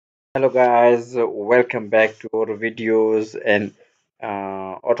Hello guys, welcome back to our videos and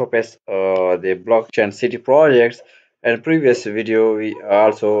Autopus, the blockchain city projects. And previous video, we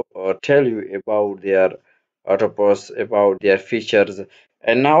also tell you about their Autopus, about their features.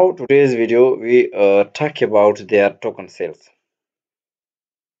 And now today's video, we talk about their token sales.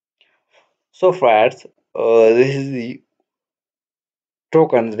 So friends, this is the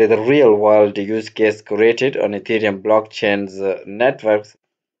tokens with a real world use case created on Ethereum blockchain's networks.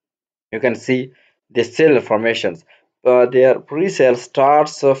 You can see the sale formations. Their pre-sale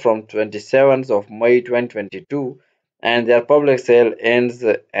starts from 27th of May 2022 and their public sale ends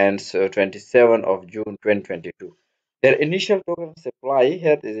 27th of June 2022. Their initial token supply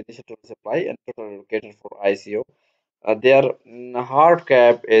here is initial token supply and total allocated for ICO. Their hard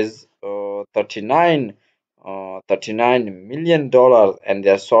cap is 39 million dollars and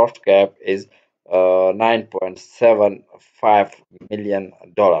their soft cap is 9.75 million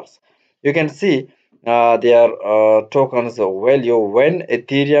dollars. You can see their tokens value when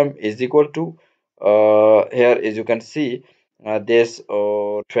Ethereum is equal to here is you can see this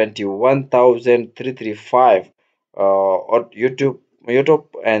 21,335 on YouTube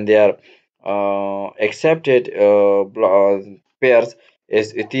and their accepted pairs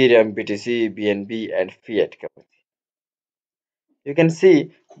is Ethereum, BTC, BNB, and Fiat. You can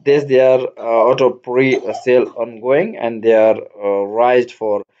see this they are auto pre-sale ongoing and they are raised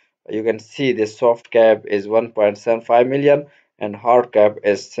for. You can see the soft cap is 1.75 million and hard cap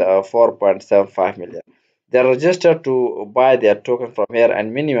is 4.75 million. They are registered to buy their token from here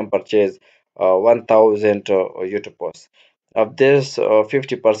and minimum purchase 1000 Utopos. Of this,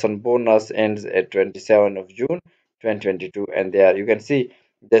 50% bonus ends at 27 of June 2022, and there you can see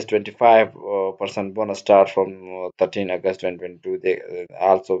this 25% bonus start from 13 August 2022. They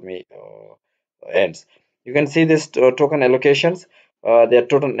also me ends. You can see this token allocations. Their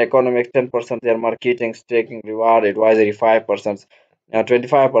total economics 10%, their marketing, staking, reward, advisory 5%,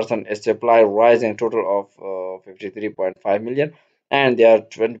 25% is supply, rising total of 53.5 million, and they are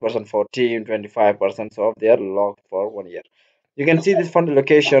 20% for team, 25% of their log for 1 year. You can see these fund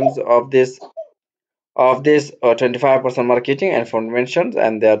allocations of this 25% marketing and fund mentions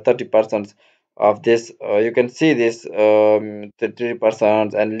and there are 30% of this you can see this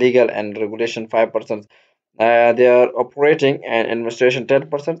 30% and legal and regulation 5%. They are operating and administration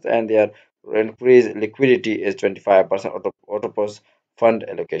 10% and their increased liquidity is 25% autopos fund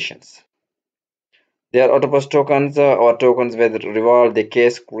allocations. Their autopos tokens or tokens with revolve the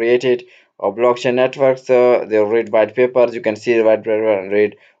case created or blockchain networks. They read white papers. You can see the white paper and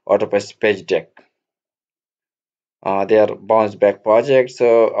read autopos page deck. They are bounce back projects.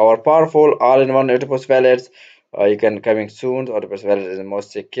 Our powerful all-in-one Utopos wallets. You can coming soon. Utopos wallet is the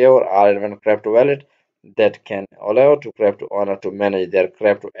most secure all-in-one crypto wallet that can allow to crypto owner to manage their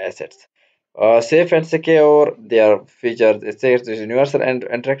crypto assets. Safe and secure. Their features it is universal and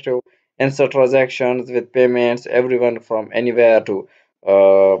interactive. Instant transactions with payments. Everyone from anywhere to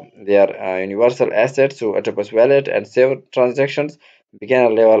their universal assets to Utopos wallet and save transactions begin a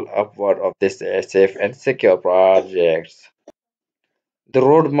level upward of this safe and secure projects. The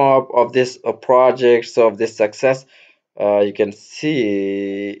roadmap of this projects of this success, you can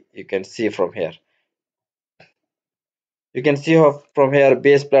see from here. You can see how from here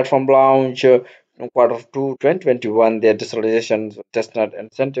base platform launch in quarter 2 2021 their decentralization testnet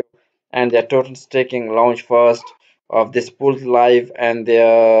incentive and their total staking launch first of this pool live and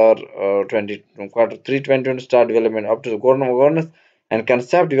their 20 quarter 3 2020 start development up to the governance and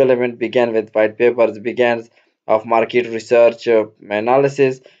concept development began with white papers begins of market research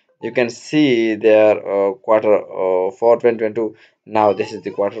analysis. You can see their quarter 4 2022. Now this is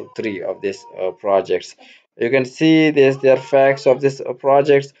the quarter 3 of this projects. You can see this their facts of this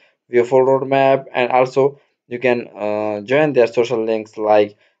projects, view full roadmap, and also you can join their social links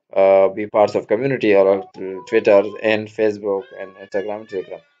like be parts of community or Twitter and Facebook and Instagram,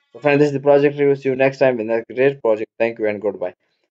 Telegram. So friends, this is the project review. See you next time with a great project. Thank you and goodbye.